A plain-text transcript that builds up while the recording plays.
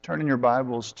Turn in your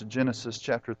Bibles to Genesis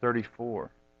chapter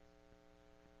 34.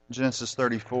 Genesis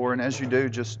 34, and as you do,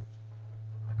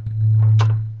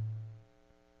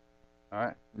 all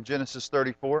right, Genesis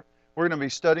 34. We're going to be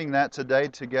studying that today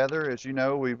together. As you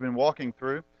know, we've been walking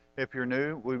through. If you're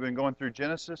new, we've been going through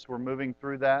Genesis. We're moving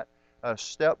through that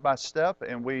step by step,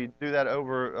 and we do that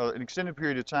over an extended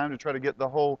period of time to try to get the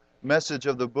whole message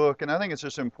of the book. And I think it's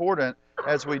just important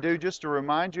as we do just to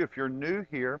remind you, if you're new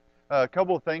here, a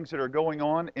couple of things that are going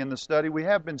on in the study. We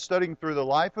have been studying through the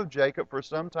life of Jacob for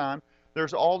some time.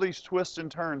 There's all these twists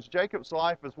and turns. Jacob's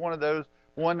life is one of those.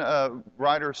 One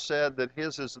writer said that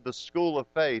his is the school of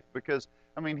faith because,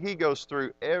 I mean, he goes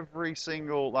through every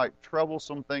single,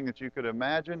 troublesome thing that you could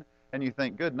imagine, and you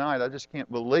think, good night, I just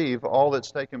can't believe all that's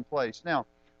taken place. Now,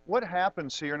 what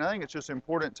happens here, and I think it's just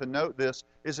important to note this,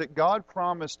 is that God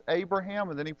promised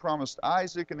Abraham, and then he promised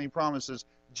Isaac, and he promises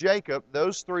Jacob,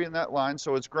 those three in that line.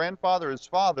 So his grandfather, his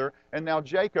father, and now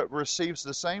Jacob receives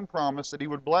the same promise that he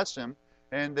would bless him,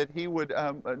 and that he would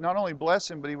not only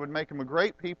bless him, but he would make him a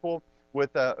great people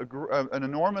with an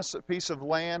enormous piece of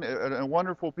land, a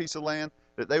wonderful piece of land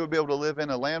that they would be able to live in,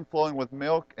 a land flowing with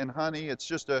milk and honey. It's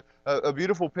just a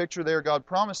beautiful picture there. God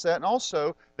promised that, and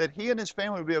also that he and his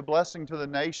family would be a blessing to the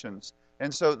nations.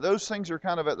 And so those things are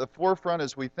kind of at the forefront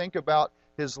as we think about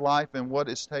his life and what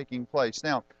is taking place.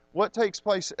 Now, what takes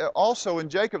place also in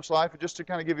Jacob's life, just to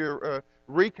kind of give you a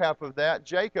recap of that,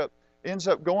 Jacob ends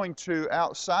up going to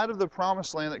outside of the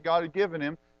promised land that God had given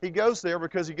him. He goes there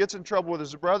because he gets in trouble with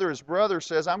his brother. His brother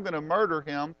says, I'm going to murder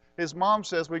him. His mom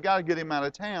says, we got to get him out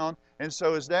of town. And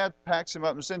so his dad packs him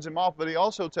up and sends him off. But he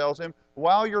also tells him,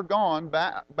 while you're gone,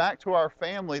 back to our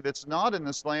family that's not in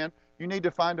this land, you need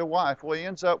to find a wife. Well, he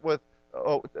ends up with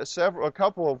a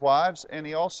couple of wives, and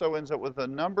he also ends up with a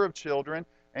number of children,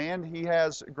 and he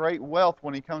has great wealth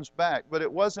when he comes back. But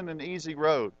it wasn't an easy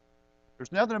road.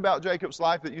 There's nothing about Jacob's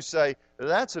life that you say,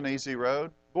 that's an easy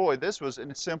road. Boy, this was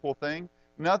a simple thing.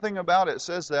 Nothing about it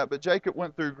says that, but Jacob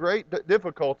went through great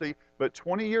difficulty, but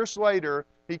 20 years later,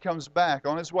 he comes back.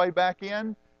 On his way back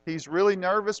in, he's really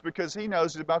nervous because he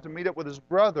knows he's about to meet up with his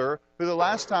brother, who the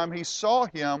last time he saw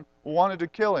him wanted to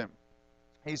kill him.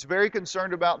 He's very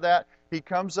concerned about that. He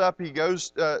comes up, he goes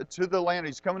to the land,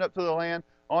 he's coming up to the land.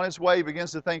 On his way, he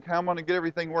begins to think, how am I going to get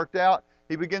everything worked out?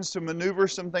 He begins to maneuver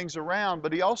some things around,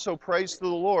 but he also prays to the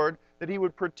Lord that he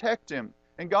would protect him.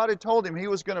 And God had told him he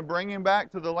was going to bring him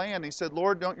back to the land. He said,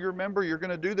 Lord, don't you remember you're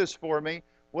going to do this for me?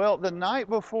 Well, the night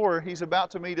before he's about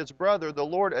to meet his brother, the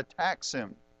Lord attacks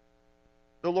him.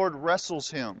 The Lord wrestles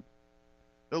him.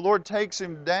 The Lord takes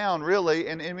him down, really,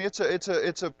 and I mean, it's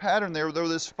a pattern there. Though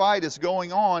this fight is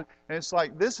going on, and it's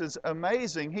like, this is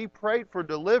amazing. He prayed for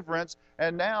deliverance,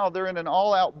 and now they're in an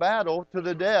all-out battle to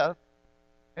the death.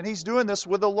 And he's doing this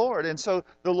with the Lord. And so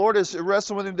the Lord is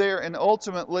wrestling with him there, and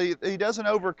ultimately he doesn't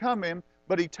overcome him,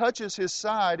 but he touches his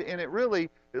side, and it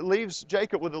leaves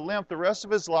Jacob with a limp the rest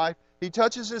of his life. He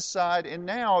touches his side, and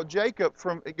now Jacob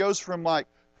it goes from like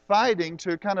fighting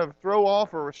to kind of throw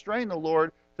off or restrain the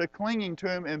Lord to clinging to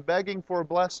him and begging for a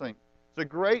blessing. It's a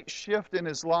great shift in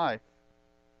his life.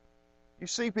 You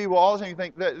see people all the time, you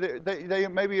think that they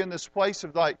may be in this place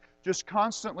of like just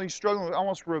constantly struggling,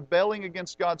 almost rebelling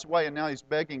against God's way, and now he's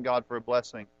begging God for a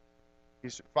blessing.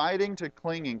 He's fighting to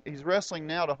clinging. He's wrestling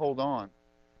now to hold on.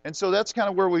 And so that's kind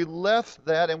of where we left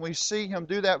that, and we see him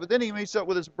do that. But then he meets up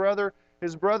with his brother.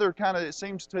 His brother kind of, it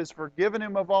seems, has forgiven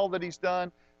him of all that he's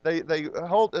done. They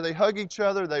hug each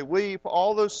other, they weep,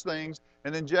 all those things.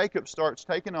 And then Jacob starts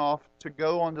taking off to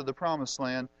go onto the promised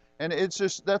land. And it's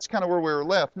just, that's kind of where we were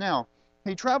left. Now,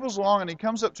 he travels along and he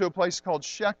comes up to a place called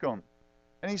Shechem.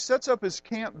 And he sets up his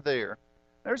camp there.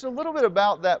 There's a little bit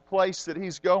about that place that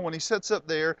he's going. When he sets up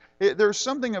there, there's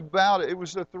something about it. It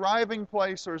was a thriving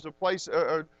place. There's a place,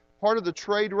 part of the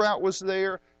trade route was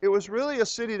there. It was really a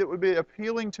city that would be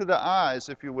appealing to the eyes,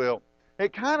 if you will.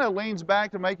 It kind of leans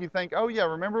back to make you think, oh yeah,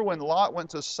 remember when Lot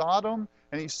went to Sodom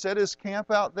and he set his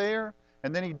camp out there?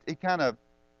 And then he kind of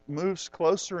moves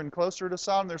closer and closer to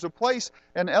Sodom. There's a place,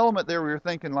 an element there where you're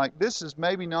thinking, like, this is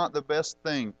maybe not the best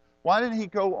thing. Why didn't he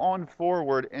go on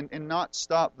forward and not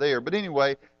stop there? But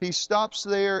anyway, he stops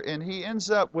there and he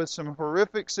ends up with some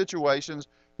horrific situations.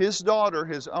 His daughter,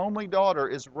 his only daughter,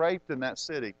 is raped in that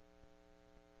city.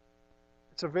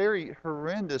 It's a very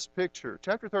horrendous picture.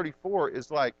 Chapter 34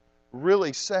 is like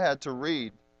really sad to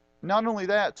read. Not only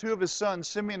that, two of his sons,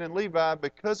 Simeon and Levi,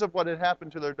 because of what had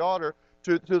happened to their daughter,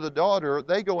 to the daughter,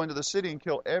 they go into the city and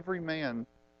kill every man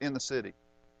in the city.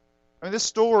 I mean, this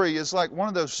story is like one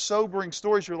of those sobering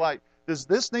stories. You're like, does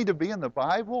this need to be in the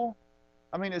Bible?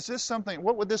 I mean, is this something,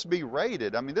 what would this be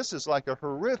rated? I mean, this is like a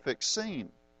horrific scene.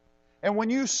 And when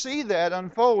you see that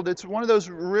unfold, it's one of those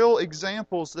real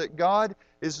examples that God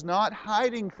is not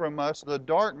hiding from us the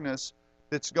darkness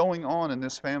that's going on in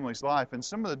this family's life and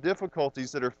some of the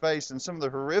difficulties that are faced and some of the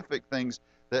horrific things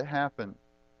that happen.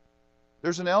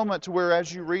 There's an element to where,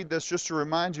 as you read this, just to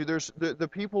remind you, there's the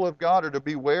people of God are to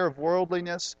beware of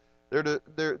worldliness. They're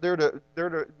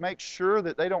to make sure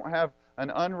that they don't have an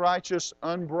unrighteous,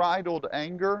 unbridled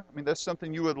anger. I mean, that's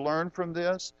something you would learn from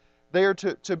this. They are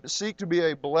to seek to be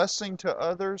a blessing to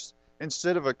others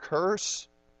instead of a curse,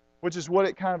 which is what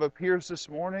it kind of appears this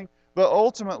morning. But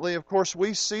ultimately, of course,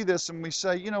 we see this and we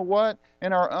say, you know what?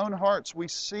 In our own hearts, we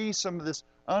see some of this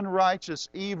unrighteous,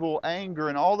 evil, anger,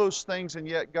 and all those things, and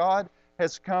yet God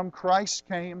has come, Christ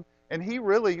came, and He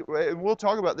really, and we'll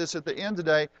talk about this at the end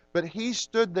today, but He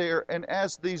stood there, and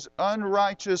as these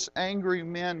unrighteous, angry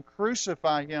men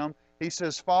crucify Him, He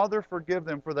says, Father, forgive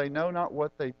them, for they know not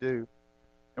what they do.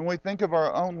 And when we think of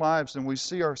our own lives and we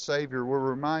see our Savior, we're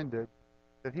reminded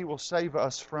that He will save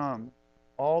us from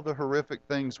all the horrific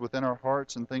things within our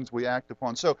hearts and things we act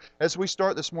upon. So as we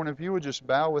start this morning, if you would just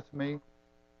bow with me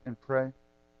and pray.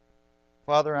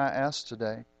 Father, I ask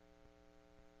today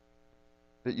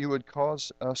that you would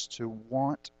cause us to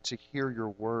want to hear your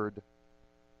word.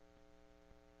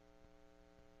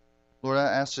 Lord,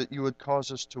 I ask that you would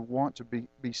cause us to want to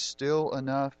be still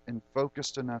enough and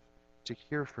focused enough to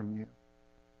hear from you.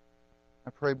 I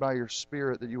pray by your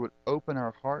Spirit that you would open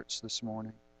our hearts this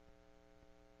morning,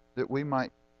 that we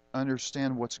might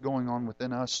understand what's going on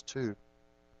within us too.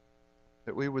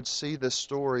 That we would see this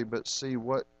story, but see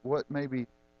what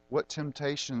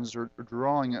temptations are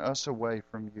drawing us away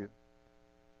from you.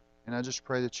 And I just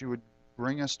pray that you would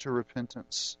bring us to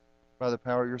repentance by the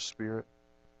power of your Spirit.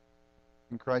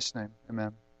 In Christ's name,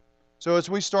 amen. So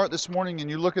as we start this morning and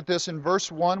you look at this in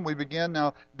verse 1, we begin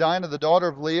now. Dinah, the daughter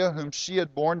of Leah, whom she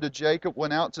had borne to Jacob,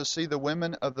 went out to see the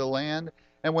women of the land.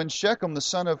 And when Shechem, the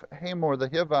son of Hamor the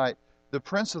Hivite, the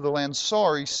prince of the land,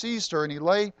 saw her, he seized her, and he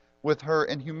lay with her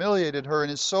and humiliated her. And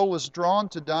his soul was drawn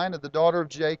to Dinah, the daughter of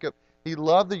Jacob. He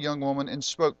loved the young woman and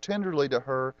spoke tenderly to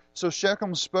her. So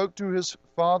Shechem spoke to his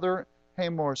father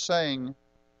Hamor, saying,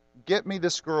 Get me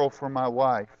this girl for my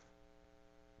wife.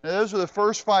 Now, those are the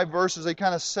first 5 verses. They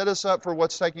kind of set us up for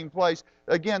what's taking place.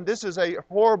 Again, this is a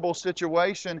horrible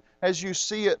situation as you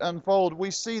see it unfold. We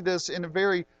see this in a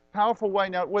very powerful way.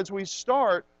 Now, as we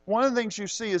start, one of the things you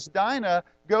see is Dinah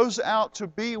goes out to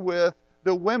be with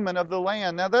the women of the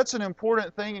land. Now, that's an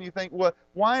important thing, and you think, well,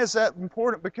 why is that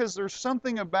important? Because there's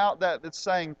something about that that's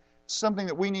saying something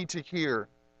that we need to hear.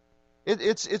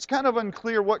 It's kind of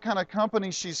unclear what kind of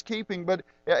company she's keeping, but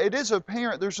it is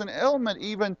apparent. There's an element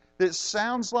even that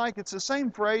sounds like it's the same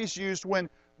phrase used when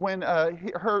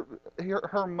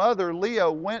her mother,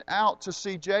 Leah, went out to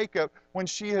see Jacob when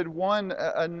she had won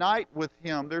a night with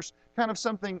him. There's kind of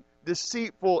something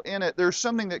deceitful in it. There's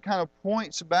something that kind of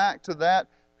points back to that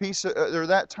piece of, or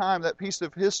that time, that piece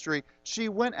of history. She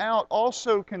went out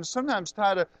also can sometimes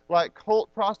tie to like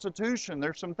cult prostitution.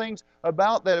 There's some things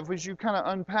about that. As you kind of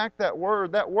unpack that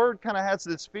word kind of has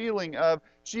this feeling of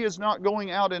she is not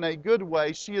going out in a good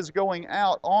way. She is going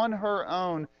out on her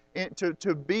own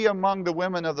to be among the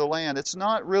women of the land. It's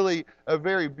not really a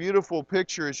very beautiful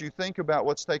picture as you think about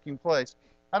what's taking place.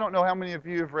 I don't know how many of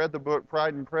you have read the book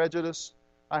Pride and Prejudice.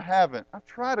 I haven't. I've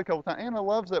tried a couple times. Anna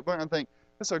loves that book, and I think,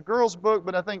 it's a girl's book,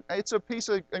 but I think it's a piece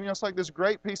of, it's like this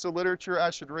great piece of literature.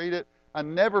 I should read it. I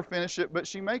never finish it, but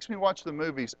she makes me watch the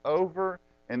movies over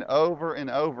and over and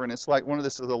over, and it's like one of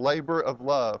this is a labor of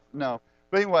love. No.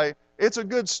 But anyway, it's a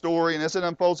good story, and as it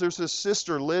unfolds, there's this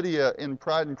sister, Lydia, in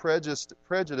Pride and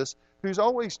Prejudice, who's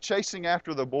always chasing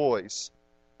after the boys.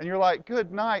 And you're like,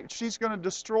 good night, she's going to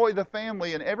destroy the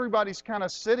family, and everybody's kind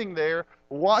of sitting there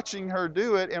watching her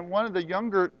do it, and one of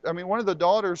the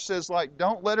daughters says, like,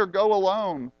 don't let her go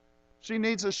alone. She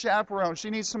needs a chaperone. She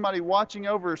needs somebody watching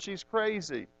over her. She's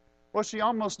crazy. Well, she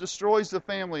almost destroys the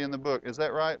family in the book. Is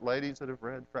that right, ladies that have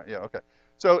read? Yeah, okay.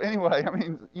 So anyway,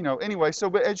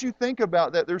 but as you think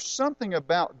about that, there's something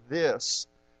about this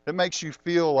that makes you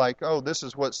feel like, oh, this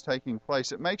is what's taking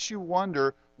place. It makes you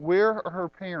wonder, where are her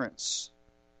parents?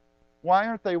 Why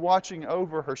aren't they watching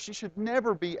over her? She should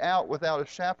never be out without a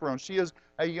chaperone. She is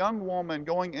a young woman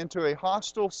going into a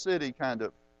hostile city, kind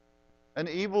of. An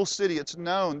evil city. It's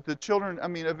known. The children,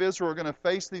 of Israel are going to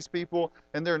face these people,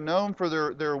 and they're known for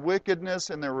their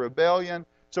wickedness and their rebellion.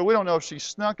 So we don't know if she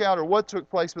snuck out or what took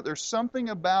place, but there's something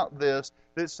about this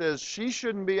that says she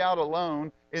shouldn't be out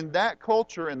alone in that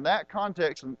culture, in that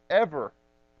context, ever.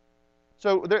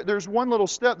 So there's one little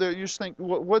step there. You just think,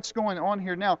 what's going on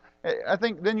here now? I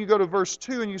think then you go to verse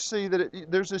 2 and you see that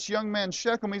there's this young man,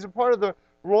 Shechem. He's a part of the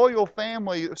royal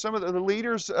family, some of the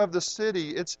leaders of the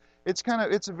city. It's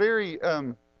very.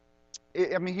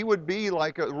 I mean, he would be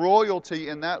like a royalty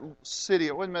in that city.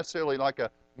 It wasn't necessarily like a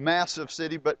massive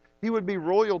city, but he would be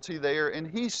royalty there. And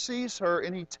he sees her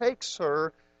and he takes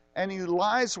her and he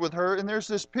lies with her. And there's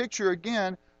this picture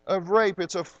again of rape.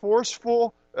 It's a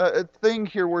forceful thing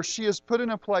here where she is put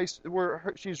in a place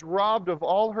where she's robbed of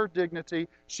all her dignity.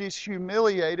 She's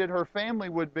humiliated. Her family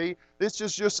would be. This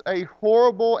is just a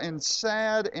horrible and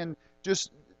sad and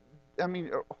just, I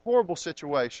mean, a horrible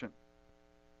situation.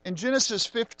 In Genesis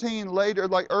 15 later,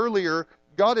 like earlier,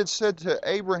 God had said to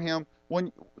Abraham,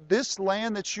 when this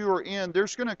land that you are in,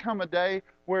 there's going to come a day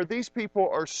where these people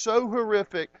are so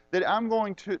horrific that I'm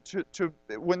going to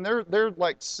when their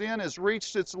like sin has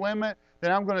reached its limit,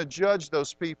 then I'm going to judge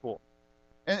those people.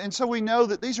 And so we know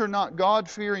that these are not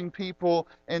God-fearing people,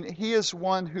 and he is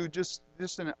one who just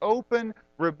an open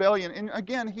rebellion. And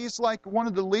again, he's like one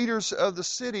of the leaders of the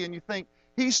city, and you think,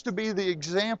 he's to be the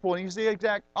example, and he's the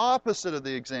exact opposite of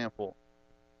the example.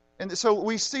 And so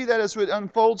we see that as it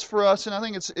unfolds for us, and I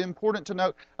think it's important to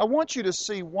note. I want you to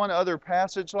see one other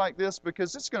passage like this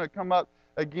because it's going to come up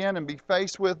again and be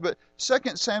faced with. But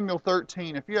 2 Samuel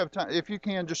 13, if you have time, if you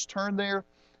can, just turn there.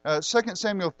 2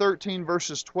 Samuel 13,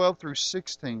 verses 12 through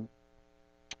 16.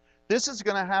 This is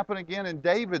going to happen again in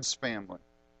David's family.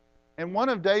 And one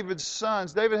of David's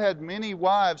sons, David had many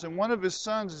wives, and one of his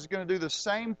sons is going to do the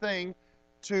same thing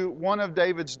to one of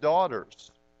David's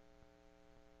daughters.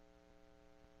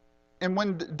 And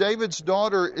when David's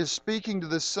daughter is speaking to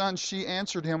the son, she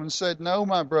answered him and said, "No,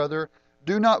 my brother,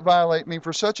 do not violate me,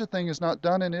 for such a thing is not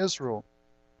done in Israel.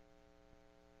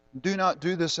 Do not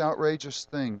do this outrageous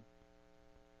thing.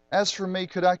 As for me,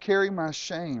 could I carry my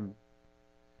shame?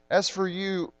 As for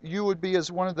you, you would be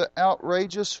as one of the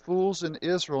outrageous fools in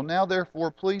Israel. Now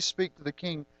therefore, please speak to the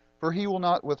king, for he will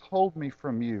not withhold me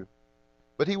from you."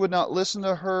 But he would not listen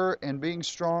to her, and being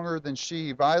stronger than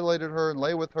she, violated her and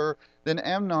lay with her. Then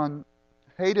Amnon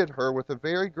hated her with a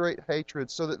very great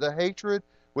hatred, so that the hatred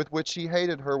with which he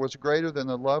hated her was greater than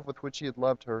the love with which he had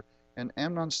loved her. And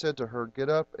Amnon said to her, "Get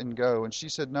up and go." And she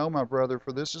said, "No, my brother,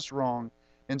 for this is wrong,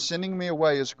 and sending me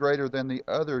away is greater than the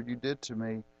other you did to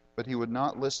me." But he would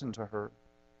not listen to her.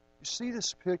 You see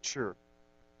this picture.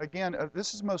 Again,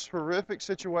 this is the most horrific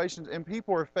situations, and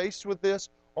people are faced with this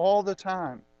all the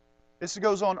time. This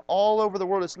goes on all over the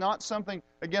world. It's not something,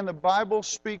 again, the Bible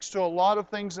speaks to a lot of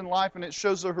things in life, and it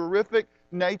shows the horrific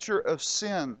nature of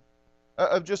sin,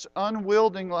 of just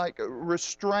unwielding like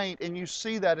restraint, and you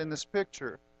see that in this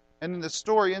picture and in the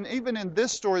story. And even in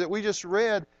this story that we just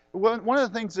read, one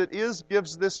of the things that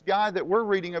gives this guy that we're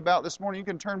reading about this morning, you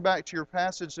can turn back to your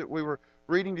passage that we were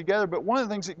reading together, but one of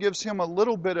the things that gives him a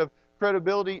little bit of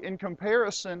credibility in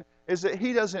comparison is that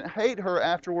he doesn't hate her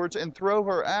afterwards and throw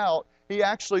her out. He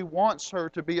actually wants her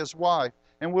to be his wife.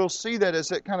 And we'll see that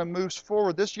as it kind of moves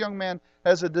forward. This young man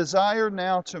has a desire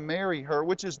now to marry her,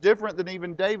 which is different than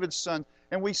even David's son.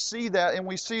 And we see that, and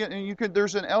we see it, and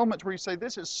there's an element where you say,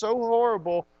 this is so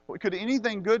horrible. Could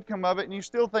anything good come of it? And you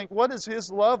still think, what is his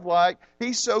love like?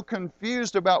 He's so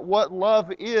confused about what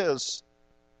love is.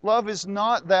 Love is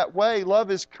not that way.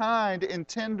 Love is kind and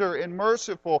tender and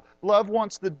merciful. Love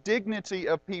wants the dignity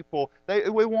of people. They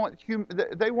want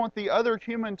the other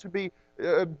human to be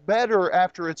better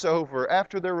after it's over,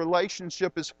 after their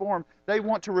relationship is formed. They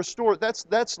want to restore it.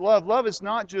 That's love. Love is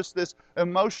not just this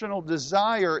emotional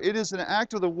desire. It is an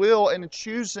act of the will and a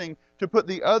choosing to put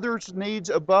the other's needs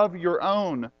above your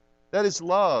own. That is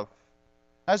love.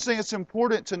 I just think it's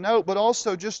important to note, but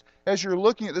also just as you're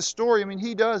looking at the story, I mean,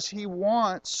 he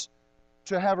wants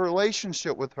to have a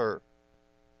relationship with her.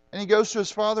 And he goes to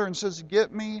his father and says,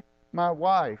 "Get me my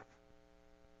wife.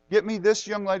 Get me this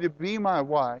young lady to be my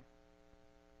wife."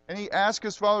 And he asks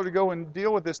his father to go and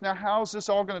deal with this. Now, how is this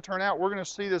all going to turn out? We're going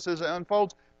to see this as it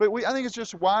unfolds. But I think it's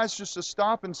just wise just to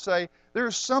stop and say,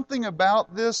 there's something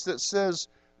about this that says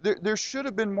there should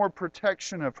have been more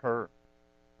protection of her.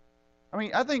 I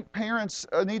mean, I think parents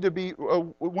need to be,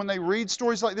 when they read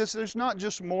stories like this, there's not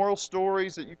just moral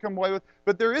stories that you come away with,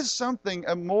 but there is something,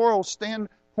 a moral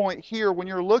standpoint here when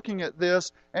you're looking at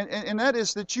this, and that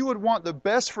is that you would want the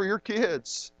best for your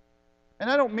kids. And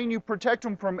I don't mean you protect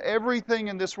them from everything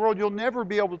in this world. You'll never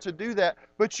be able to do that,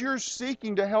 but you're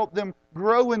seeking to help them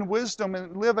grow in wisdom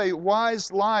and live a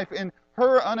wise life, and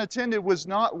her unattended was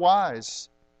not wise.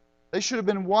 They should have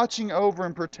been watching over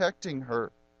and protecting her.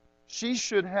 She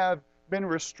should have been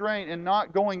restrained and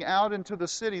not going out into the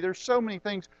city. There's so many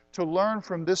things to learn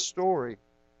from this story.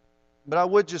 But I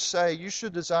would just say you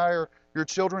should desire your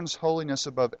children's holiness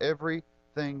above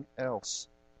everything else.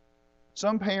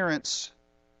 Some parents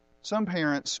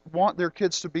want their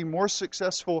kids to be more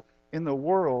successful in the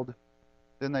world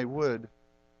than they would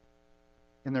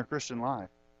in their Christian life.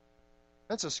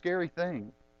 That's a scary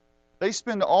thing. They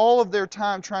spend all of their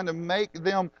time trying to make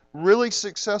them really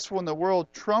successful in the world,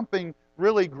 trumping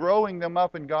really growing them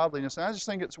up in godliness. And I just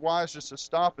think it's wise just to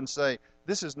stop and say,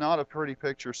 this is not a pretty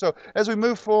picture. So as we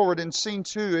move forward in scene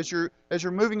 2, as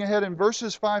you're moving ahead in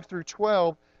verses 5 through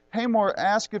 12, Hamor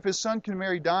asks if his son can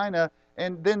marry Dinah,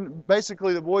 and then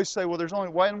basically the boys say, well, there's only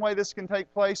one way this can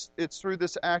take place. It's through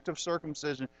this act of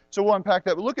circumcision. So we'll unpack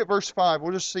that. But look at verse 5.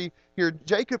 We'll just see here,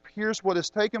 Jacob hears what has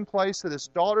taken place, that his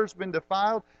daughter's been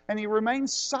defiled, and he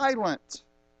remains silent.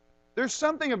 There's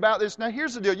something about this. Now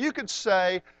here's the deal. You could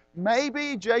say,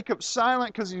 maybe Jacob's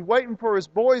silent because he's waiting for his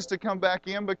boys to come back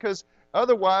in, because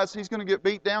otherwise he's going to get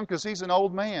beat down because he's an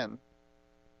old man.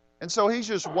 And so he's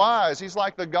just wise. He's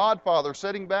like the Godfather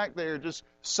sitting back there just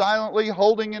silently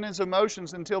holding in his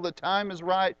emotions until the time is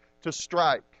right to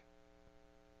strike.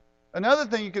 Another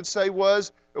thing you could say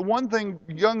was, one thing,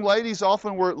 young ladies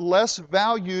often were less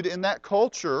valued in that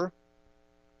culture,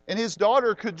 and his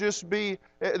daughter could just be,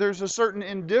 there's a certain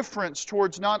indifference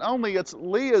towards not only it's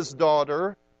Leah's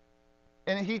daughter,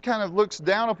 and he kind of looks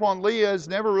down upon Leah, has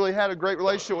never really had a great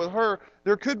relationship with her.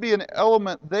 There could be an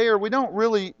element there. We don't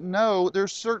really know.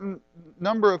 There's a certain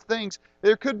number of things.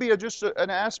 There could be just an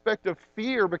aspect of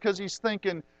fear, because he's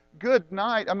thinking, good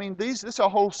night. I mean, this is a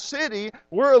whole city.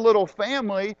 We're a little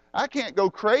family. I can't go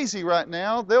crazy right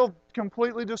now. They'll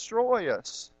completely destroy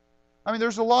us. I mean,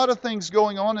 there's a lot of things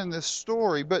going on in this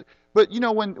story. But you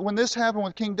know, when this happened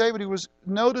with King David, he was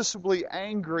noticeably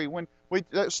angry.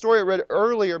 That story I read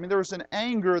earlier, I mean, there was an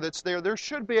anger that's there. There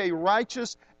should be a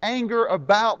righteous anger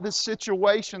about this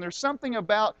situation. There's something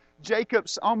about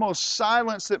Jacob's almost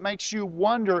silence that makes you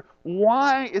wonder,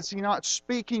 why is he not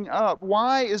speaking up?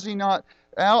 Why is he not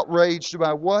outraged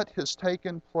by what has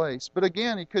taken place? But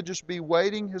again, he could just be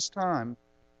waiting his time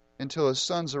until his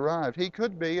sons arrive. He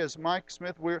could be, as Mike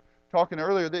Smith, we're talking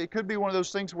earlier, that it could be one of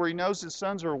those things where he knows his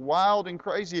sons are wild and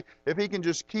crazy. If he can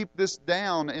just keep this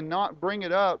down and not bring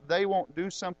it up, they won't do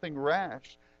something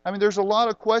rash. I mean, there's a lot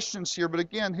of questions here, but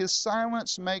again, his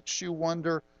silence makes you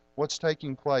wonder what's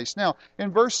taking place. Now,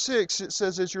 in verse 6, it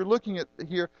says, as you're looking at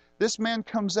here, this man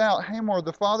comes out, Hamor,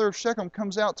 the father of Shechem,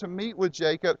 comes out to meet with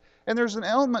Jacob, and there's an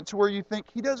element to where you think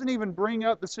he doesn't even bring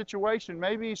up the situation.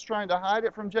 Maybe he's trying to hide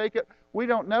it from Jacob. We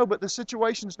don't know, but the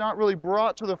situation's not really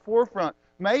brought to the forefront.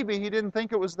 Maybe he didn't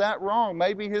think it was that wrong.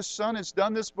 Maybe his son has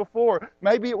done this before.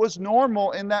 Maybe it was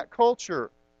normal in that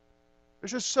culture.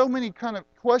 There's just so many kind of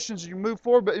questions as you move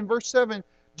forward. But in verse 7,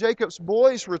 Jacob's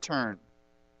boys return.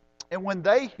 And when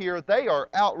they hear, they are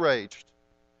outraged.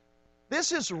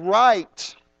 This is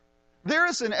right. There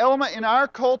is an element in our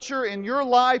culture, in your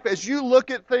life, as you look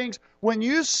at things, when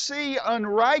you see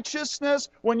unrighteousness,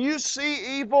 when you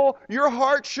see evil, your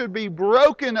heart should be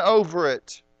broken over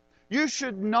it. You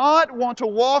should not want to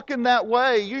walk in that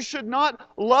way. You should not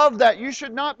love that. You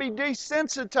should not be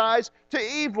desensitized to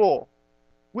evil.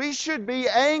 We should be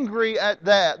angry at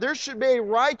that. There should be a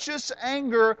righteous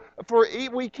anger for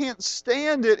evil. We can't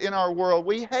stand it in our world.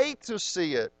 We hate to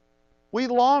see it. We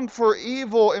long for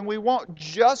evil, and we want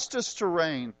justice to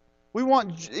reign. We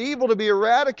want evil to be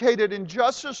eradicated and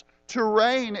justice to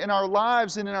reign in our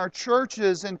lives and in our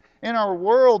churches and in our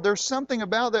world. There's something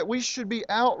about that. We should be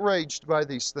outraged by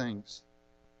these things.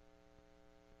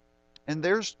 And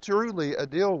there's truly a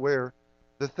deal where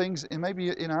the things, and maybe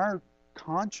in our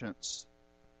conscience,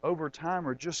 over time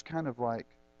are just kind of like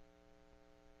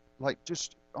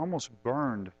just almost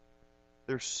burned.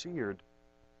 They're seared.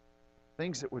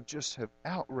 Things that would just have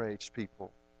outraged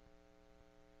people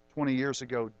 20 years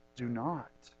ago do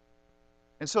not.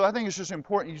 And so I think it's just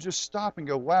important you just stop and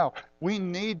go, wow, we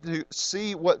need to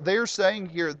see what they're saying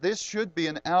here. This should be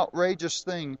an outrageous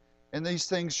thing, and these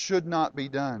things should not be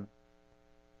done.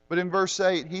 But in verse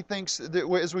 8, he thinks that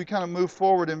as we kind of move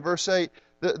forward in verse 8,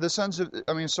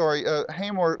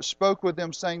 Hamor spoke with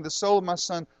them, saying, the soul of my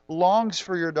son longs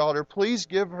for your daughter. Please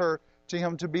give her to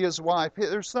him to be his wife.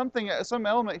 There's some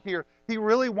element here. He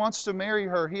really wants to marry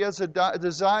her. He has a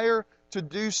desire to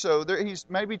do so. He's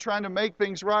maybe trying to make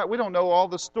things right. We don't know all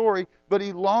the story, but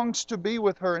he longs to be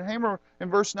with her. And Hamor, in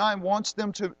verse 9, wants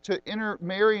them to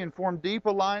intermarry and form deep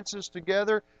alliances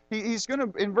together. He's going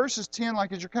to, in verses 10,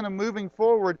 like as you're kind of moving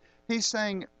forward, he's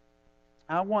saying,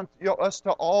 I want us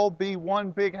to all be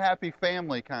one big happy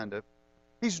family, kind of.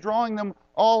 He's drawing them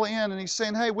all in, and he's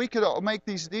saying, hey, we could make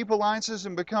these deep alliances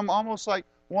and become almost like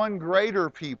one greater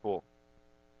people.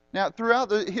 Now, throughout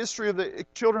the history of the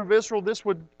children of Israel, this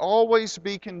would always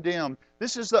be condemned.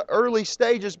 This is the early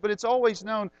stages, but it's always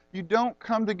known you don't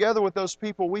come together with those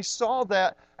people. We saw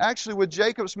that actually with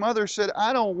Jacob's mother said,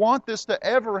 I don't want this to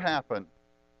ever happen.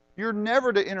 You're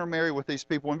never to intermarry with these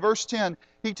people. In verse 10,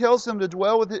 he tells them to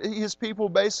dwell with his people.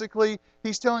 Basically,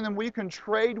 he's telling them, we can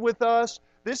trade with us.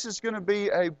 This is going to be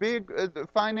a big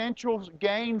financial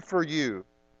gain for you.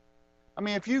 I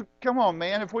mean, come on,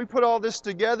 man, if we put all this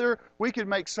together, we could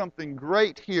make something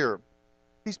great here.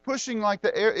 He's pushing like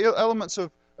the elements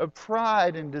of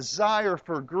pride and desire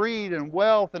for greed and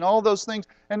wealth and all those things.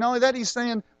 And not only that, he's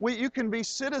saying, you can be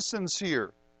citizens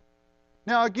here.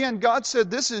 Now, again, God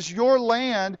said, this is your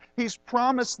land. He's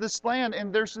promised this land.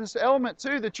 And there's this element,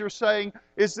 too, that you're saying,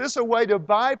 is this a way to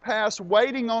bypass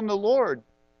waiting on the Lord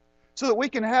so that we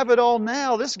can have it all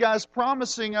now? This guy's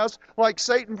promising us, like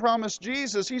Satan promised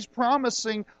Jesus, he's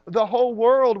promising the whole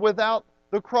world without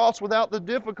the cross, without the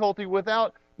difficulty,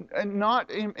 without not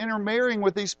intermarrying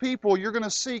with these people. You're going to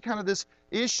see kind of this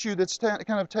issue that's kind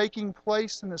of taking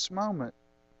place in this moment.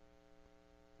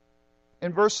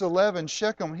 In verse 11,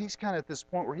 Shechem, he's kind of at this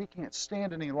point where he can't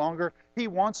stand any longer. He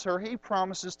wants her. He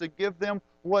promises to give them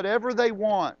whatever they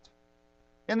want.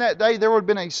 In that day, there would have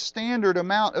been a standard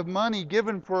amount of money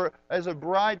given as a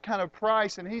bride kind of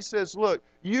price. And he says, look,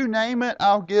 you name it,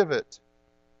 I'll give it.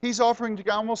 He's offering to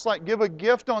almost like give a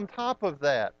gift on top of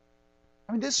that.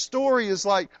 I mean, this story is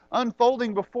like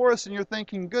unfolding before us, and you're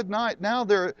thinking, good night. Now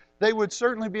they would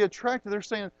certainly be attracted. They're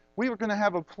saying, we were going to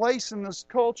have a place in this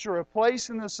culture, a place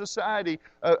in this society,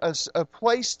 a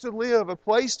place to live, a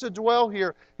place to dwell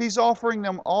here. He's offering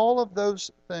them all of those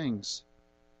things.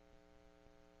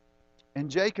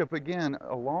 And Jacob, again,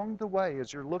 along the way,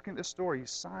 as you're looking at this story,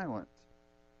 he's silent.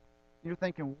 You're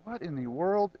thinking, what in the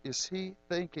world is he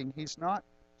thinking? He's not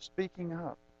speaking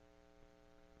up.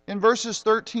 In verses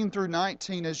 13 through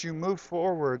 19, as you move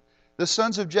forward, the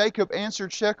sons of Jacob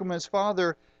answered Shechem, his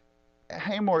father,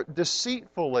 Hamor,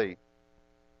 deceitfully.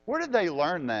 Where did they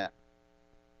learn that?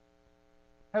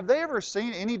 Have they ever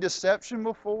seen any deception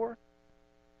before?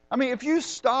 I mean, if you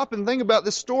stop and think about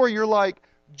this story, you're like,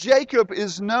 Jacob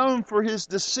is known for his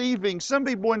deceiving. Some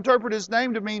people interpret his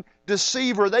name to mean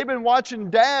deceiver. They've been watching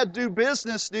Dad do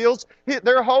business deals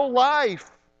their whole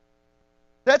life.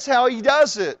 That's how he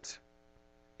does it.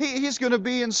 He's going to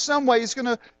be in some way, he's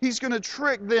going to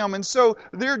trick them. And so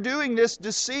they're doing this,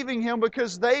 deceiving him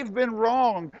because they've been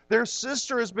wrong. Their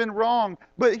sister has been wrong.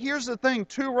 But here's the thing,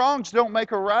 two wrongs don't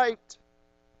make a right.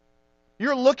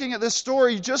 You're looking at this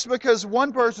story, just because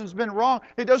one person's been wrong,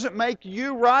 it doesn't make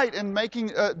you right in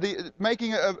making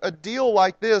a deal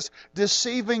like this,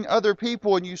 deceiving other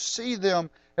people, and you see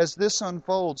them as this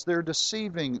unfolds. They're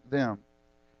deceiving them.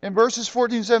 In verses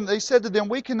 14 and 7, they said to them,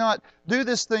 we cannot do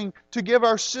this thing to give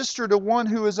our sister to one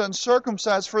who is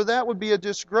uncircumcised, for that would be a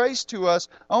disgrace to us,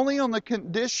 only on the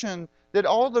condition that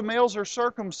all the males are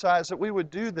circumcised, that we would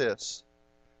do this.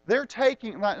 They're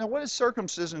taking, now what is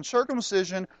circumcision?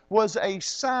 Circumcision was a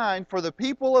sign for the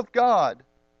people of God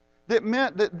that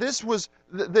meant that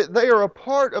that they are a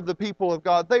part of the people of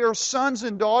God. They are sons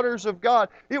and daughters of God.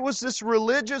 It was this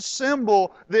religious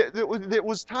symbol that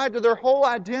was tied to their whole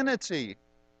identity.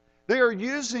 They are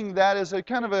using that as a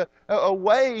kind of a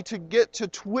way to get to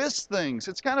twist things.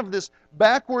 It's kind of this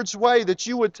backwards way that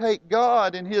you would take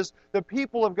God and the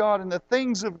people of God and the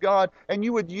things of God, and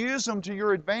you would use them to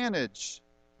your advantage.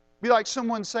 Be like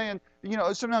someone saying,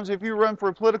 sometimes if you run for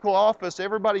a political office,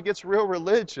 everybody gets real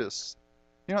religious.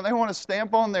 They want to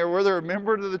stamp on there where they're a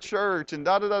member of the church and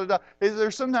da-da-da-da-da.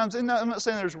 There's sometimes, I'm not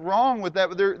saying there's wrong with that,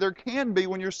 but there can be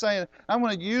when you're saying, I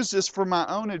want to use this for my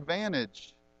own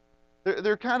advantage.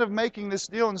 They're kind of making this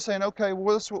deal and saying, okay,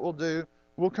 well, this is what we'll do.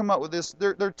 We'll come up with this.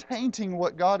 They're tainting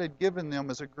what God had given them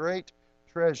as a great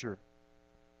treasure.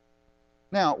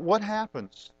 Now, what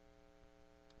happens?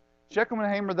 Shechem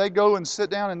and Hamor, they go and sit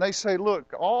down and they say,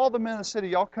 look, all the men of the city,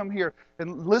 y'all come here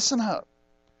and listen up.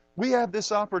 We have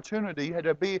this opportunity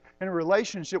to be in a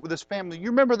relationship with this family. You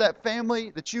remember that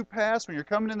family that you pass when you're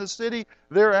coming in the city?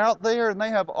 They're out there and they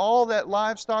have all that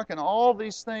livestock and all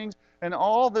these things and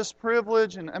all this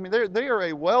privilege. And I mean, they are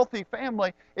a wealthy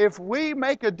family. If we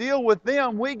make a deal with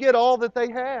them, we get all that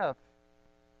they have.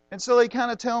 And so they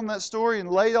kind of tell them that story and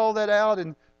lay all that out.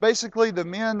 And basically the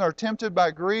men are tempted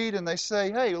by greed and they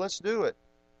say, hey, let's do it.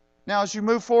 Now, as you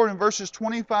move forward in verses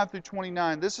 25 through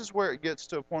 29, this is where it gets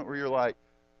to a point where you're like,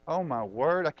 oh my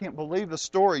word, I can't believe the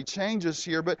story changes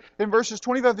here. But in verses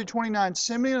 25 through 29,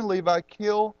 Simeon and Levi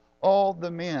kill all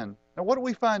the men. Now, what do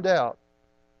we find out?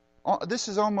 This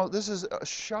is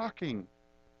shocking.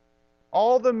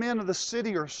 All the men of the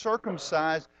city are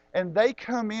circumcised, and they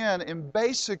come in, and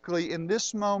basically in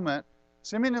this moment,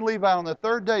 Simeon and Levi on the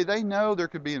third day, they know there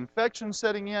could be infection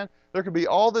setting in, there could be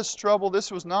all this trouble. This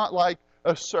was not like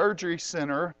a surgery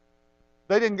center.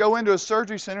 They didn't go into a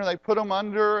surgery center, they put them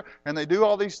under, and they do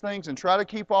all these things and try to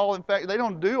keep all infected. They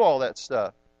don't do all that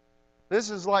stuff. This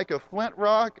is like a flint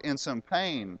rock and some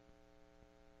pain.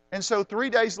 And so 3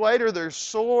 days later, they're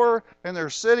sore and they're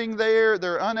sitting there.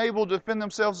 They're unable to defend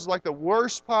themselves. It's like the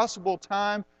worst possible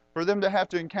time for them to have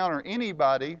to encounter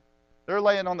anybody. They're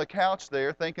laying on the couch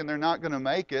there thinking they're not going to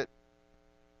make it.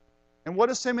 And what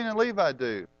does Simeon and Levi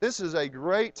do? This is a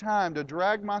great time to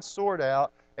drag my sword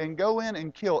out and go in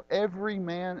and kill every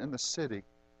man in the city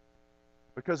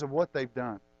because of what they've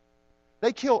done.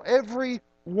 They kill every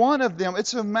one of them.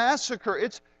 It's a massacre.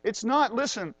 It's not,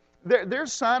 listen,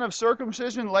 there's sign of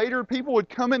circumcision later. People would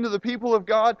come into the people of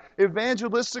God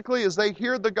evangelistically as they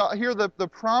hear the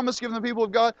promise given to the people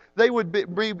of God. They would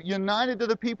be united to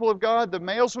the people of God. The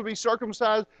males would be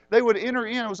circumcised. They would enter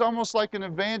in. It was almost like an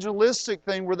evangelistic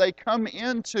thing where they come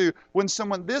into when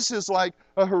someone, this is like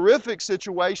a horrific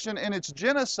situation and it's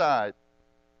genocide.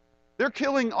 They're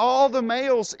killing all the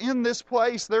males in this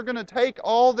place. They're going to take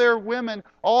all their women,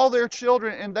 all their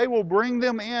children, and they will bring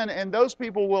them in, and those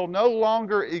people will no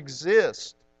longer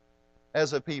exist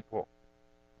as a people.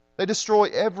 They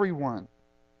destroy everyone.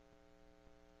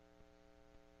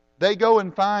 They go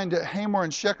and find Hamor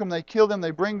and Shechem. They kill them.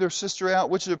 They bring their sister out,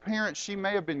 which is apparent she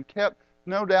may have been kept,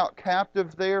 no doubt,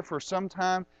 captive there for some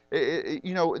time.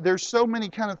 There's so many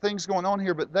kind of things going on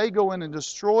here, but they go in and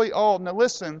destroy all. Now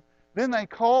listen. Then they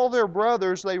call their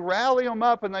brothers, they rally them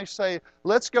up, and they say,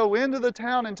 let's go into the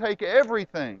town and take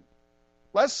everything.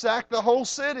 Let's sack the whole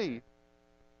city.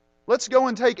 Let's go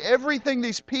and take everything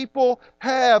these people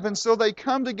have. And so they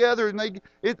come together and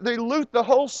they loot the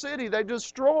whole city. They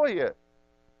destroy it.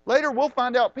 Later we'll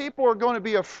find out people are going to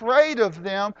be afraid of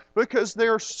them because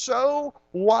they're so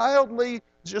wildly,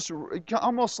 just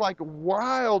almost like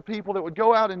wild people that would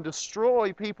go out and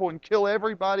destroy people and kill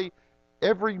everybody,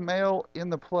 every male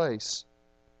in the place.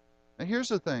 Now here's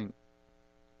the thing.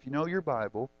 If you know your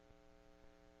Bible,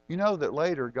 you know that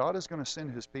later God is going to send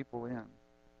His people in.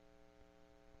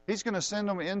 He's going to send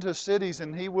them into cities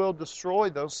and He will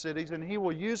destroy those cities and He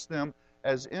will use them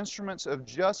as instruments of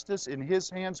justice in His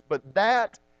hands. But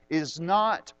that is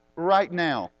not right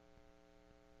now.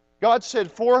 God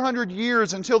said 400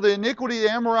 years until the iniquity of the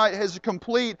Amorite is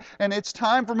complete and it's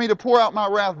time for me to pour out my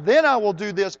wrath. Then I will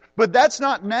do this. But that's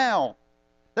not now.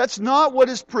 That's not what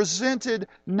is presented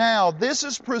now. This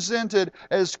is presented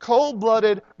as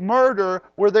cold-blooded murder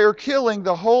where they're killing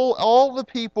all the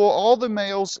people, all the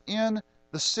males in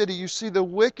the city. You see the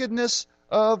wickedness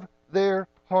of their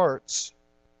hearts.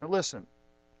 Now listen,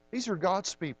 these are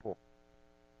God's people.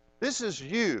 This is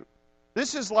you.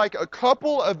 This is like a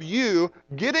couple of you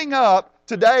getting up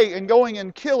today and going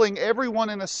and killing everyone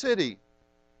in a city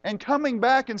and coming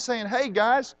back and saying, hey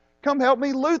guys, come help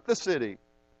me loot the city.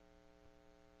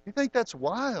 You think that's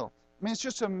wild. I mean, it's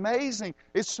just amazing.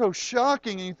 It's so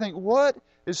shocking. And you think, what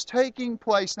is taking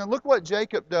place? Now look what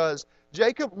Jacob does.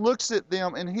 Jacob looks at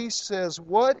them and he says,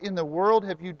 what in the world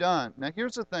have you done? Now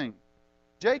here's the thing.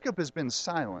 Jacob has been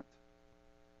silent.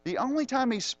 The only time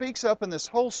he speaks up in this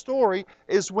whole story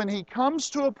is when he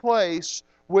comes to a place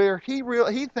where he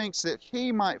thinks that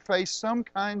he might face some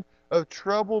kind of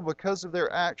trouble because of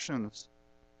their actions.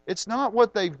 It's not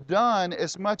what they've done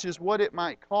as much as what it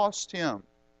might cost him.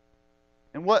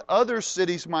 And what other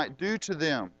cities might do to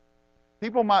them.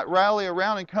 People might rally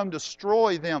around and come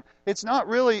destroy them. It's not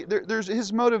really,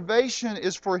 his motivation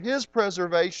is for his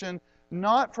preservation,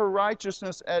 not for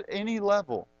righteousness at any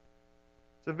level.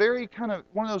 It's a very kind of,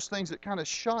 one of those things that kind of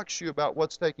shocks you about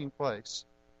what's taking place.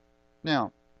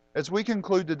 Now, as we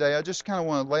conclude today, I just kind of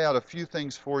want to lay out a few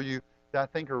things for you that I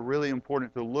think are really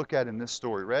important to look at in this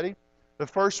story. Ready? The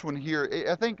first one here,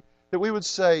 I think, that we would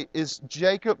say is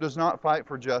Jacob does not fight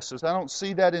for justice. I don't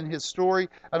see that in his story.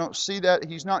 I don't see that.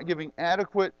 He's not giving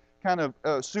adequate kind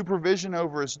of supervision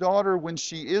over his daughter when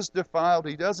she is defiled.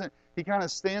 He doesn't. He kind of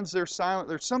stands there silent.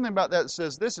 There's something about that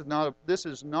says this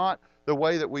is not the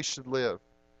way that we should live.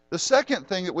 The second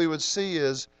thing that we would see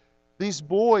is these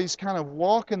boys kind of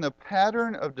walk in the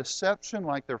pattern of deception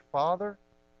like their father.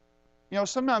 You know,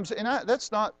 sometimes,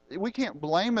 we can't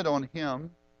blame it on him.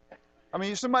 I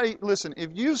mean, listen, if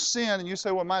you sin and you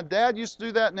say, well, my dad used to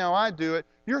do that, now I do it,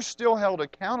 you're still held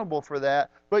accountable for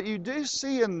that. But you do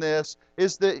see in this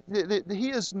is that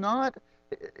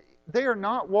they are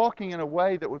not walking in a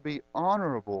way that would be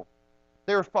honorable.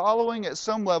 They're following at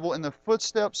some level in the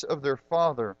footsteps of their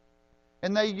father.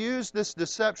 And they use this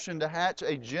deception to hatch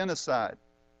a genocide.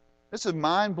 This is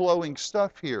mind-blowing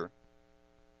stuff here.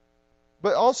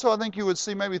 But also I think you would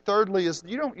see maybe thirdly is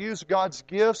you don't use God's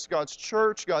gifts, God's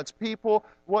church, God's people,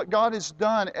 what God has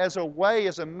done as a way,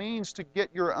 as a means to get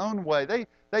your own way.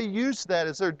 They use that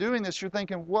as they're doing this. You're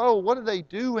thinking, whoa, what are they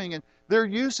doing? And they're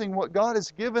using what God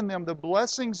has given them, the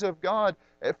blessings of God,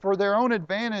 for their own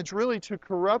advantage, really to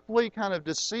corruptly kind of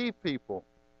deceive people.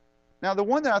 Now, the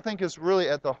one that I think is really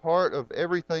at the heart of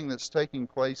everything that's taking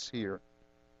place here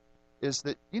is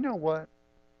that, you know what?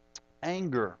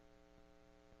 Anger.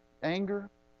 Anger.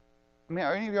 I mean,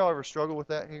 are any of y'all ever struggle with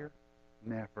that here?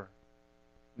 Never.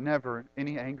 Never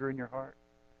any anger in your heart.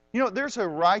 You know, there's a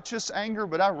righteous anger,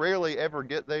 but I rarely ever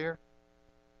get there.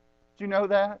 Do you know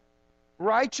that?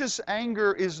 Righteous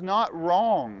anger is not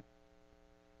wrong.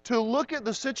 To look at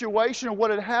the situation of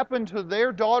what had happened to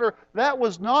their daughter, that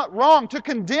was not wrong. To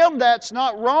condemn that's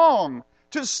not wrong.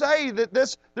 To say that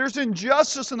there's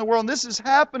injustice in the world, and this is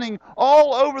happening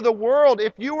all over the world.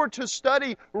 If you were to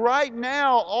study right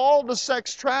now all the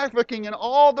sex trafficking and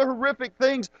all the horrific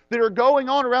things that are going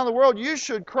on around the world, you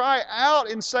should cry out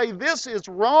and say, this is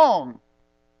wrong.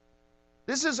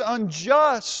 This is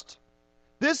unjust.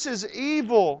 This is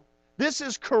evil. This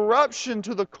is corruption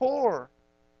to the core.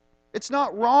 It's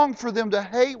not wrong for them to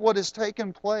hate what has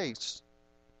taken place.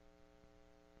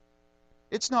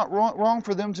 It's not wrong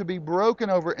for them to be broken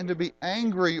over and to be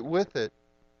angry with it.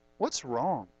 What's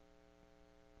wrong?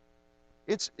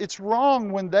 It's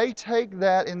wrong when they take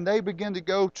that and they begin to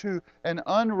go to an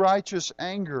unrighteous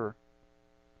anger.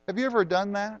 Have you ever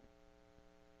done that?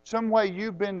 Some way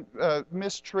you've been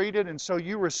mistreated, and so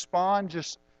you respond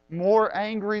just more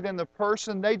angry than the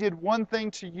person. They did one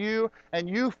thing to you, and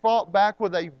you fought back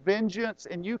with a vengeance,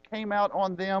 and you came out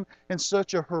on them in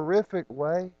such a horrific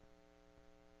way.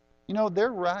 You know,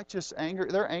 their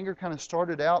anger kind of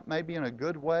started out maybe in a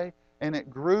good way, and it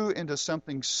grew into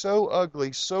something so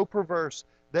ugly, so perverse,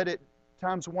 that it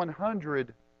times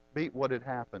 100 beat what had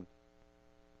happened.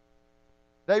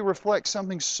 They reflect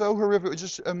something so horrific, it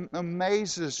just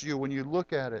amazes you when you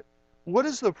look at it. What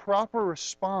is the proper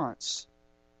response?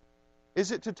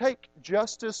 Is it to take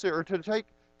justice or to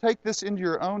take this into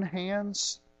your own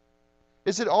hands?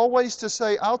 Is it always to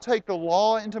say, I'll take the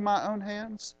law into my own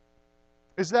hands?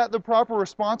 Is that the proper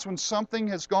response when something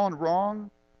has gone wrong?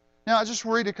 Now, I just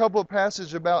read a couple of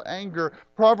passages about anger.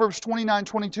 Proverbs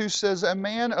 29:22 says, a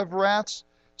man of wrath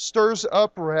stirs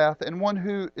up wrath, and one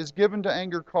who is given to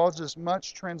anger causes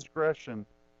much transgression.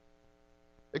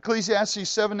 Ecclesiastes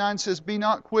 7:9 says, be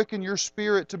not quick in your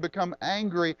spirit to become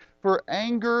angry, for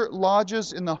anger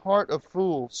lodges in the heart of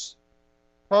fools.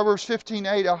 Proverbs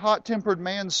 15:8, a hot-tempered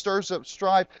man stirs up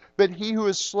strife, but he who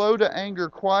is slow to anger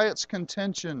quiets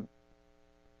contention.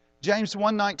 James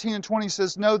 1:19 and 20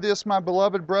 says, know this, my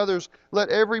beloved brothers, let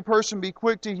every person be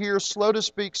quick to hear, slow to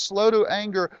speak, slow to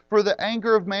anger, for the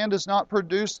anger of man does not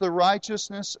produce the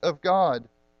righteousness of God.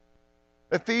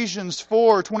 Ephesians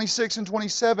 4:26 and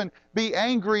 27, be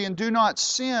angry and do not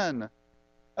sin.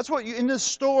 That's what in this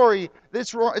story,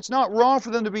 it's not wrong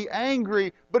for them to be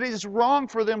angry, but it is wrong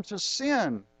for them to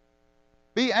sin.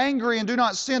 Be angry and do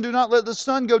not sin. Do not let the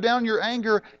sun go down your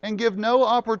anger, and give no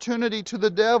opportunity to the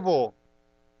devil.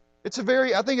 I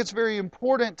think it's very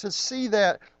important to see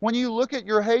that when you look at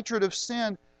your hatred of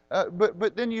sin,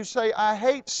 but then you say, I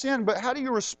hate sin, but how do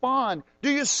you respond? Do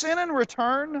you sin in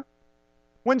return?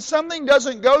 When something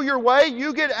doesn't go your way,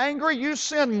 you get angry, you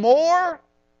sin more,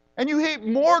 and you heap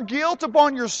more guilt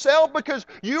upon yourself because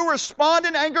you respond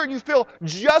in anger and you feel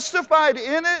justified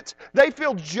in it. They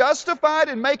feel justified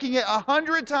in making it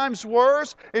 100 times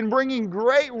worse, in bringing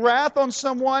great wrath on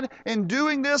someone, in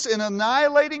doing this, in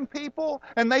annihilating people,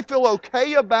 and they feel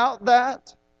okay about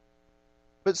that.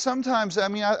 But sometimes,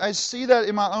 I see that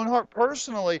in my own heart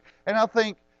personally, and I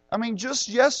think, just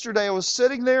yesterday I was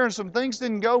sitting there and some things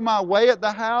didn't go my way at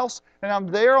the house, and I'm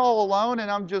there all alone,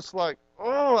 and I'm just like,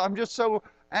 I'm just so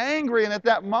angry. And at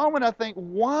that moment I think,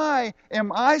 why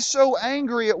am I so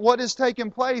angry at what has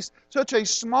taken place? Such a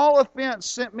small offense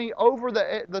sent me over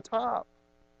the top.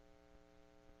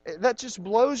 That just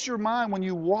blows your mind when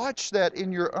you watch that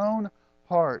in your own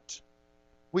heart.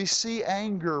 We see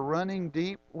anger running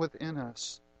deep within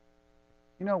us.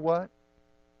 You know what?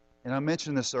 And I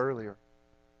mentioned this earlier.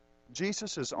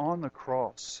 Jesus is on the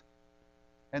cross,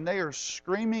 and they are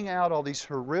screaming out all these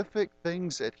horrific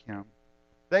things at Him.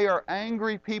 They are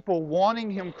angry people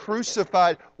wanting Him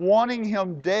crucified, wanting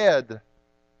Him dead.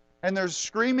 And they're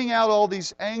screaming out all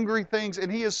these angry things,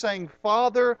 and He is saying,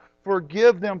 Father,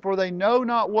 forgive them, for they know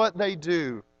not what they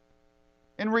do.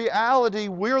 In reality,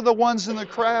 we're the ones in the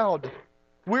crowd.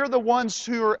 We're the ones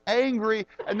who are angry,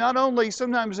 and not only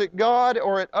sometimes at God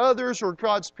or at others or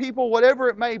God's people, whatever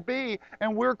it may be,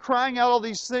 and we're crying out all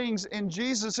these things. And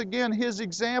Jesus, again, His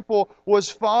example was,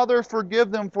 Father,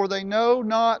 forgive them, for they know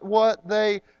not what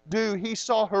they do. He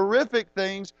saw horrific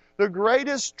things. The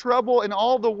greatest trouble in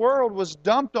all the world was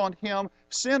dumped on Him.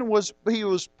 He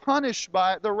was punished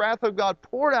by it. The wrath of God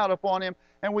poured out upon Him.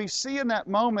 And we see in that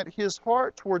moment His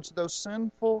heart towards those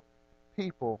sinful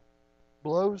people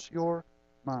blows your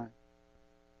mind.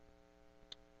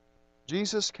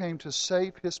 Jesus came to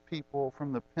save His people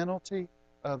from the penalty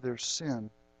of their sin,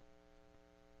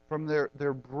 from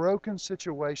their broken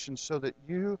situation, so that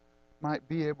you might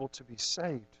be able to be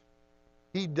saved.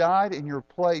 He died in your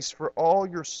place for all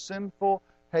your sinful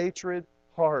hatred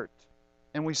heart.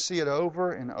 And we see it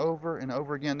over and over and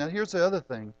over again. Now here's the other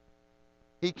thing.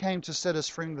 He came to set us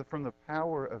free from the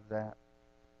power of that.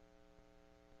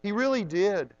 He really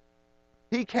did.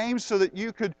 He came so that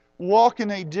you could walk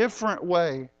in a different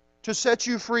way, to set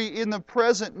you free in the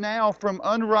present now from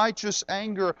unrighteous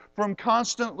anger, from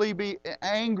constantly be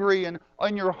angry and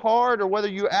on your heart, or whether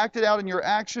you act it out in your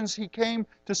actions. He came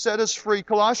to set us free.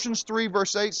 Colossians 3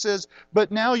 verse 8 says,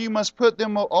 "But now you must put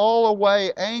them all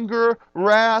away, anger,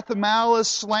 wrath, malice,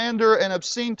 slander, and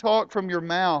obscene talk from your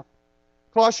mouth."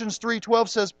 Colossians 3:12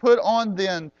 says, "Put on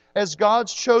then, as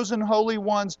God's chosen holy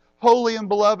ones, holy and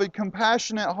beloved,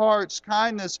 compassionate hearts,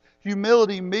 kindness,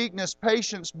 humility, meekness,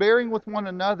 patience, bearing with one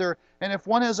another, and if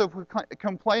one has a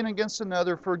complaint against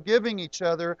another, forgiving each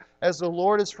other, as the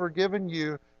Lord has forgiven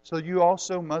you, so you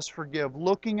also must forgive."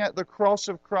 Looking at the cross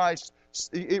of Christ,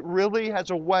 it really has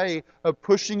a way of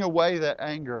pushing away that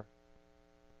anger.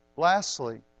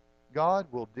 Lastly, God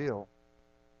will deal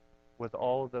with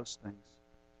all of those things.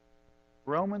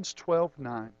 Romans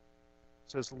 12:9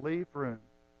 says, "Leave room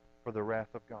for the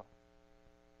wrath of God."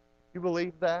 You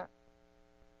believe that?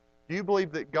 Do you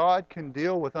believe that God can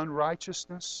deal with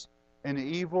unrighteousness and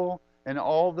evil and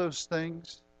all those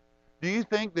things? Do you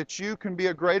think that you can be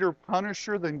a greater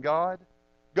punisher than God?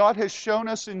 God has shown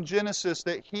us in Genesis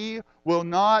that He will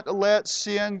not let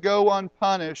sin go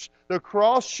unpunished. The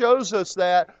cross shows us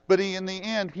that, but in the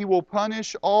end, He will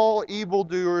punish all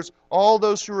evildoers, all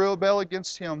those who rebel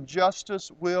against Him.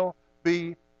 Justice will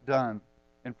be done.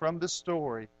 And from this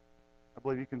story, I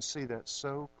believe you can see that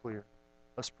so clear.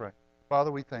 Let's pray.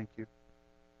 Father, we thank You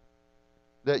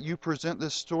that You present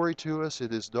this story to us.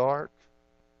 It is dark.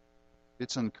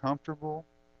 It's uncomfortable.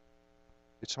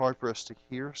 It's hard for us to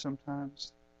hear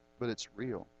sometimes, but it's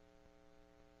real.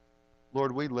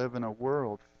 Lord, we live in a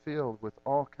world filled with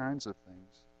all kinds of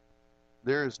things.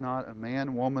 There is not a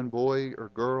man, woman, boy, or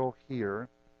girl here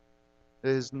that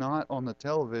is not on the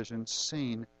television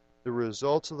seen the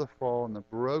results of the fall and the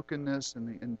brokenness and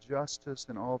the injustice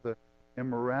and all the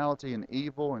immorality and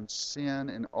evil and sin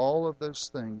and all of those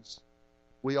things.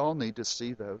 We all need to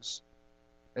see those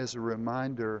as a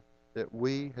reminder that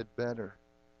we had better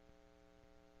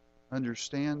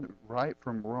understand right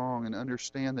from wrong, and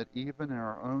understand that even in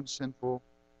our own sinful,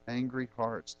 angry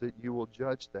hearts, that You will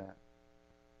judge that.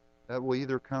 That will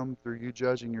either come through You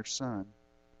judging Your Son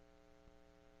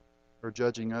or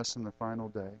judging us in the final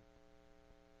day.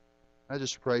 I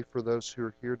just pray for those who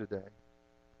are here today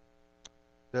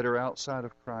that are outside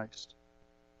of Christ,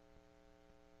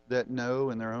 that know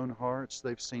in their own hearts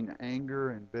they've seen anger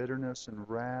and bitterness and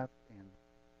wrath and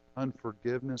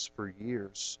unforgiveness for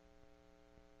years.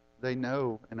 They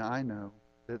know, and I know,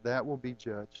 that that will be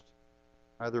judged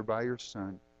either by Your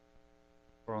Son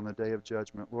or on the day of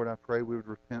judgment. Lord, I pray we would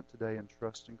repent today and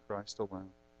trust in Christ alone,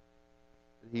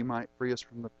 that He might free us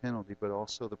from the penalty, but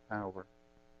also the power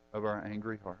of our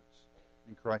angry hearts.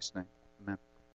 In Christ's name, amen.